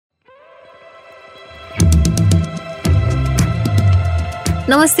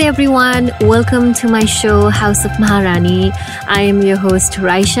Namaste everyone. Welcome to my show House of Maharani. I am your host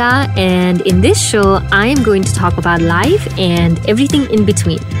Raisha, and in this show I am going to talk about life and everything in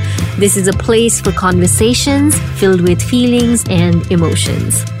between. This is a place for conversations filled with feelings and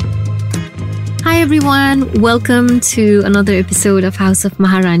emotions. Hi everyone, welcome to another episode of House of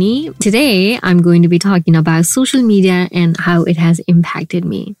Maharani. Today I'm going to be talking about social media and how it has impacted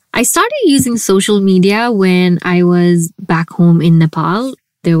me. I started using social media when I was back home in Nepal.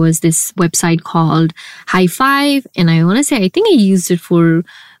 There was this website called High Five, and I think I used it for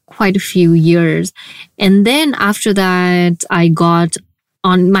quite a few years. And then after that, I got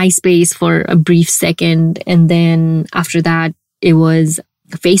on MySpace for a brief second. And then after that, it was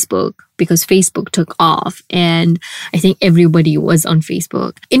Facebook, because Facebook took off and I think everybody was on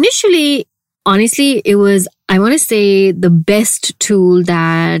Facebook. Initially, honestly, it was, the best tool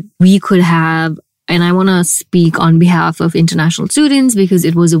that we could have. And I want to speak on behalf of international students because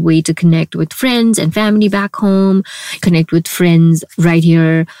it was a way to connect with friends and family back home, connect with friends right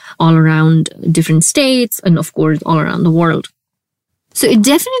here all around different states, and of course, all around the world. So it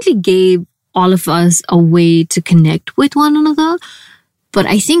definitely gave all of us a way to connect with one another. But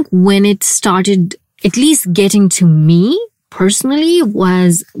I think when it started at least getting to me personally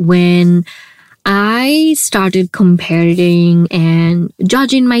was when I started comparing and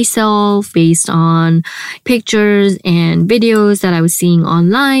judging myself based on pictures and videos that I was seeing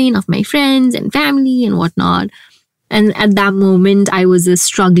online of my friends and family and whatnot. And at that moment, I was a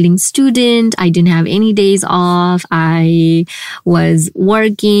struggling student. I didn't have any days off. I was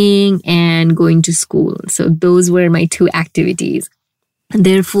working and going to school. So those were my two activities.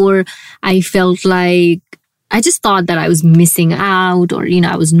 Therefore, I felt like I just thought that I was missing out or,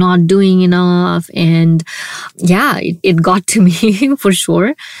 I was not doing enough. And yeah, it got to me for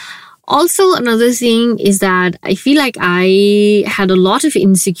sure. Also, another thing is that I feel like I had a lot of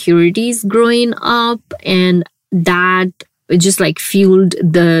insecurities growing up, and that just fueled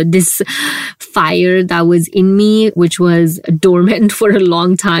this fire that was in me, which was dormant for a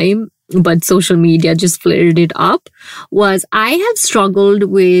long time. But social media just flared it up. Was I had struggled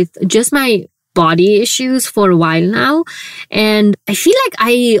with just my body issues for a while now. And I feel like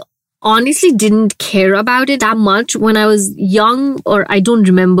I honestly didn't care about it that much when I was young, or I don't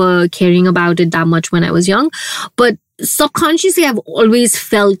remember caring about it that much when I was young. But subconsciously, I've always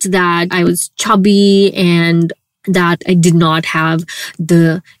felt that I was chubby and that I did not have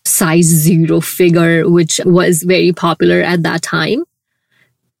the size 0 figure, which was very popular at that time.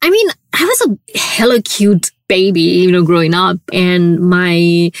 I mean, I was a hella cute baby, growing up, and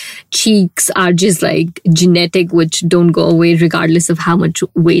my cheeks are just genetic, which don't go away regardless of how much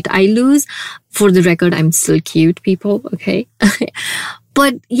weight I lose. For the record, I'm still cute, people, okay?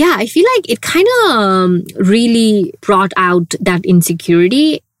 But yeah, I feel like it kind of really brought out that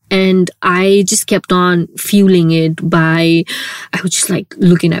insecurity. And I just kept on fueling it I was just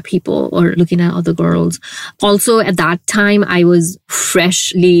looking at people or looking at other girls. Also, at that time, I was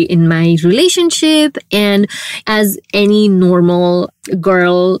freshly in my relationship. And as any normal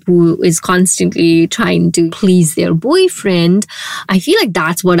girl who is constantly trying to please their boyfriend, I feel like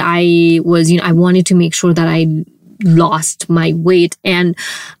that's what I was, I wanted to make sure that I lost my weight. And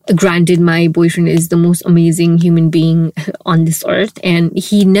granted, my boyfriend is the most amazing human being on this earth, and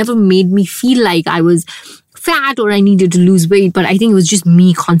he never made me feel like I was fat or I needed to lose weight. But I think it was just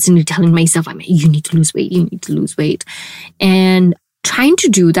me constantly telling myself, you need to lose weight, you need to lose weight. And trying to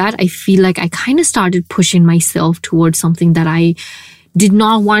do that, I feel like I kind of started pushing myself towards something that I did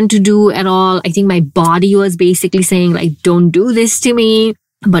not want to do at all. I think my body was basically saying don't do this to me.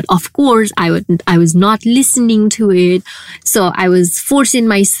 But of course, I was not listening to it. So I was forcing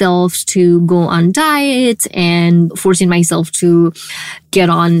myself to go on diets and forcing myself to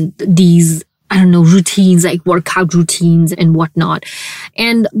get on these, routines, workout routines and whatnot.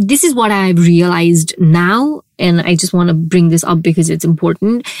 And this is what I've realized now. And I just want to bring this up because it's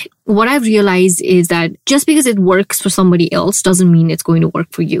important. What I've realized is that just because it works for somebody else doesn't mean it's going to work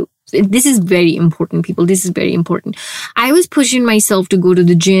for you. This is very important, people. This is very important. I was pushing myself to go to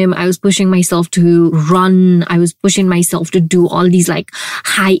the gym. I was pushing myself to run. I was pushing myself to do all these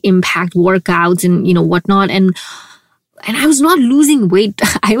high impact workouts and, whatnot. And I was not losing weight.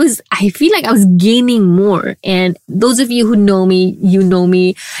 I feel like I was gaining more. And those of you who know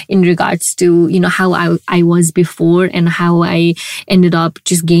me, in regards to, how I was before and how I ended up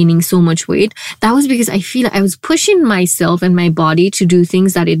just gaining so much weight. That was because I feel like I was pushing myself and my body to do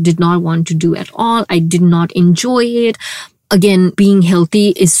things that it did not want to do at all. I did not enjoy it. Again, being healthy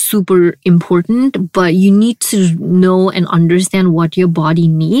is super important, but you need to know and understand what your body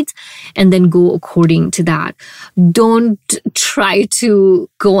needs and then go according to that. Don't try to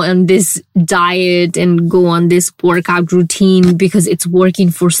go on this diet and go on this workout routine because it's working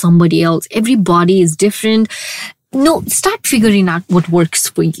for somebody else. Every body is different. No, start figuring out what works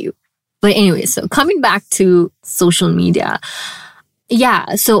for you. But anyway, so coming back to social media.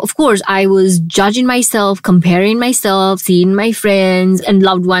 Yeah, so of course, I was judging myself, comparing myself, seeing my friends and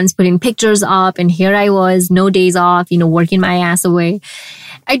loved ones putting pictures up. And here I was, no days off, working my ass away.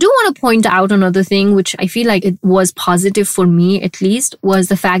 I do want to point out another thing, which I feel like it was positive for me, at least, was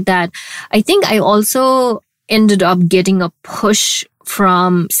the fact that I think I also ended up getting a push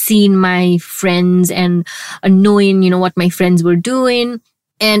from seeing my friends and knowing, what my friends were doing.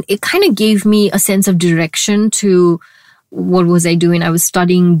 And it kind of gave me a sense of direction to what was I doing? I was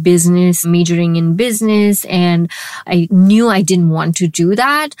studying business, majoring in business, and I knew I didn't want to do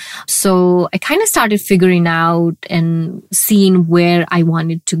that. So I kind of started figuring out and seeing where I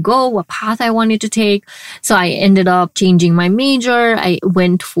wanted to go, what path I wanted to take. So I ended up changing my major. I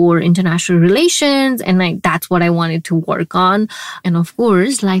went for international relations, and that's what I wanted to work on. And of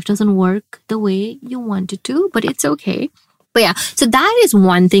course, life doesn't work the way you want it to, but it's okay. But yeah, so that is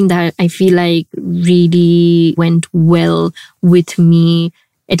one thing that I feel like really went well with me.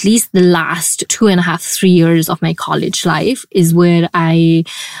 At least the last 2.5, 3 years of my college life is where I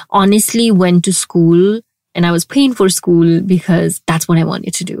honestly went to school and I was paying for school because that's what I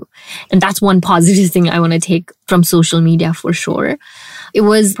wanted to do. And that's one positive thing I want to take from social media for sure. It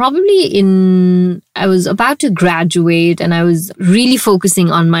was probably I was about to graduate and I was really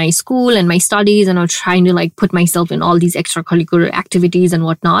focusing on my school and my studies, and I was trying to put myself in all these extracurricular activities and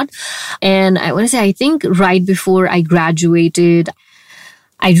whatnot. And I want to say, I think right before I graduated,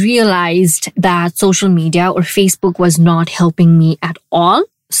 I realized that social media or Facebook was not helping me at all.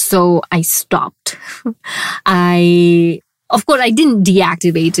 So I stopped. Of course, I didn't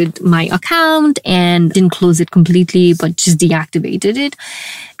deactivate my account and didn't close it completely, but just deactivated it.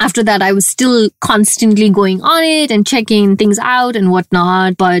 After that, I was still constantly going on it and checking things out and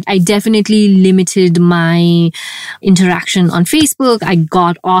whatnot, but I definitely limited my interaction on Facebook. I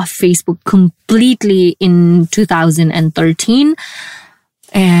got off Facebook completely in 2013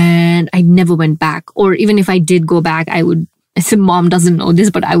 and I never went back. Or even if I did go back, Mom doesn't know this,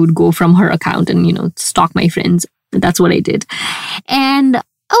 but I would go from her account and, stalk my friends. That's what I did. And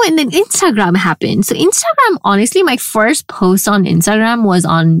then Instagram happened. So Instagram, honestly, my first post on Instagram was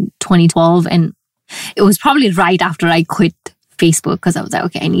on 2012. And it was probably right after I quit Facebook because I was like,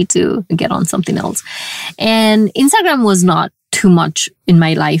 okay, I need to get on something else. And Instagram was not too much in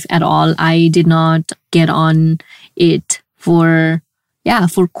my life at all. I did not get on it for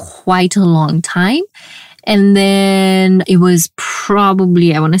quite a long time. And then it was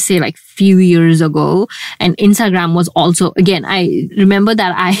probably, I want to say few years ago. And Instagram was also, again, I remember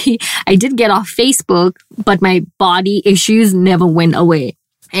that I did get off Facebook, but my body issues never went away.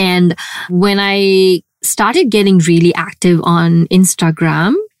 And when I started getting really active on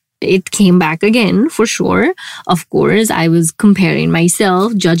Instagram, it came back again for sure. Of course, I was comparing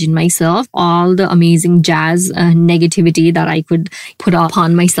myself, judging myself, all the amazing jazz negativity that I could put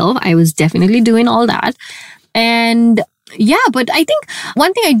upon myself. I was definitely doing all that. And yeah, but I think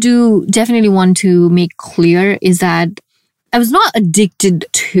one thing I do definitely want to make clear is that I was not addicted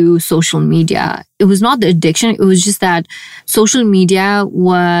to social media. It was not the addiction. It was just that social media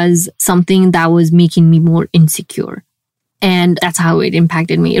was something that was making me more insecure. And that's how it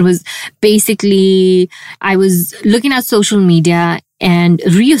impacted me. It was basically, I was looking at social media and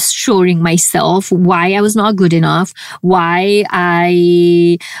reassuring myself why I was not good enough, why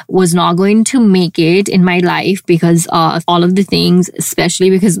I was not going to make it in my life because of all of the things,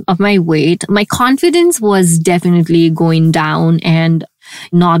 especially because of my weight. My confidence was definitely going down, and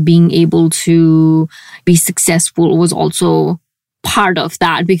not being able to be successful was also part of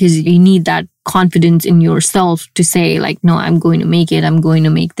that, because you need that confidence in yourself to say no, I'm going to make it. I'm going to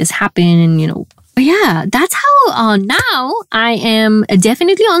make this happen. And, but yeah, that's how now I am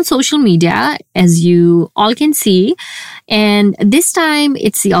definitely on social media, as you all can see. And this time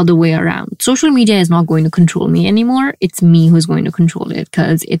it's the other way around. Social media is not going to control me anymore. It's me who's going to control it,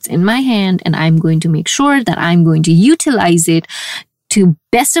 because it's in my hand, and I'm going to make sure that I'm going to utilize it to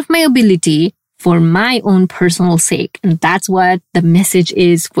best of my ability for my own personal sake. And that's what the message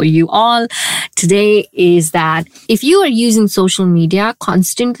is for you all today, is that if you are using social media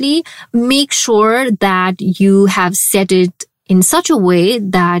constantly, make sure that you have set it in such a way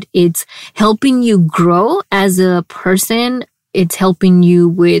that it's helping you grow as a person it's helping you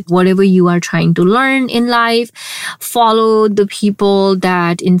with whatever you are trying to learn in life. Follow the people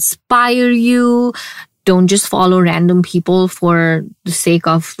that inspire you. Don't just follow random people for the sake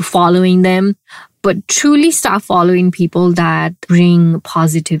of following them, but truly start following people that bring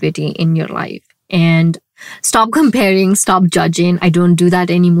positivity in your life. And stop comparing, stop judging. I don't do that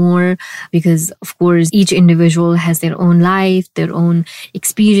anymore because, of course, each individual has their own life, their own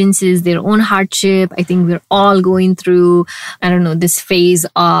experiences, their own hardship. I think we're all going through, this phase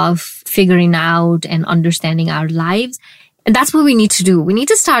of figuring out and understanding our lives. And that's what we need to do. We need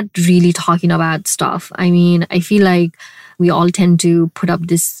to start really talking about stuff. I feel like we all tend to put up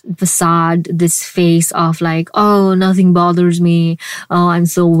this facade, this face of like, oh, nothing bothers me. Oh, I'm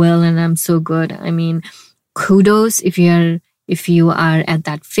so well and I'm so good. Kudos if you are at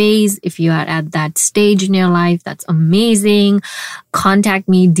that phase, if you are at that stage in your life. That's amazing. Contact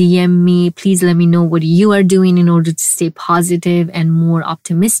me, DM me. Please let me know what you are doing in order to stay positive and more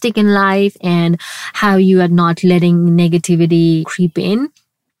optimistic in life, and how you are not letting negativity creep in.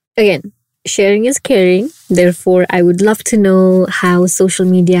 Again, sharing is caring. Therefore, I would love to know how social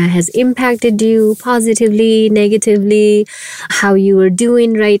media has impacted you positively, negatively, how you are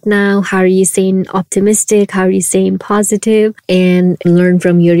doing right now. How are you staying optimistic? How are you staying positive? And learn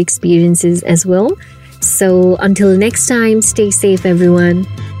from your experiences as well. So until next time, stay safe, everyone.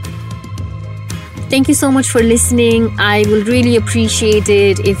 Thank you so much for listening. I will really appreciate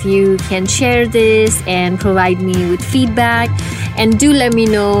it if you can share this and provide me with feedback. And do let me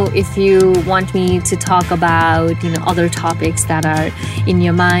know if you want me to talk about, other topics that are in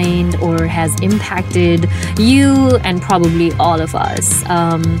your mind or has impacted you and probably all of us.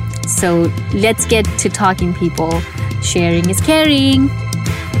 So let's get to talking, people. Sharing is caring.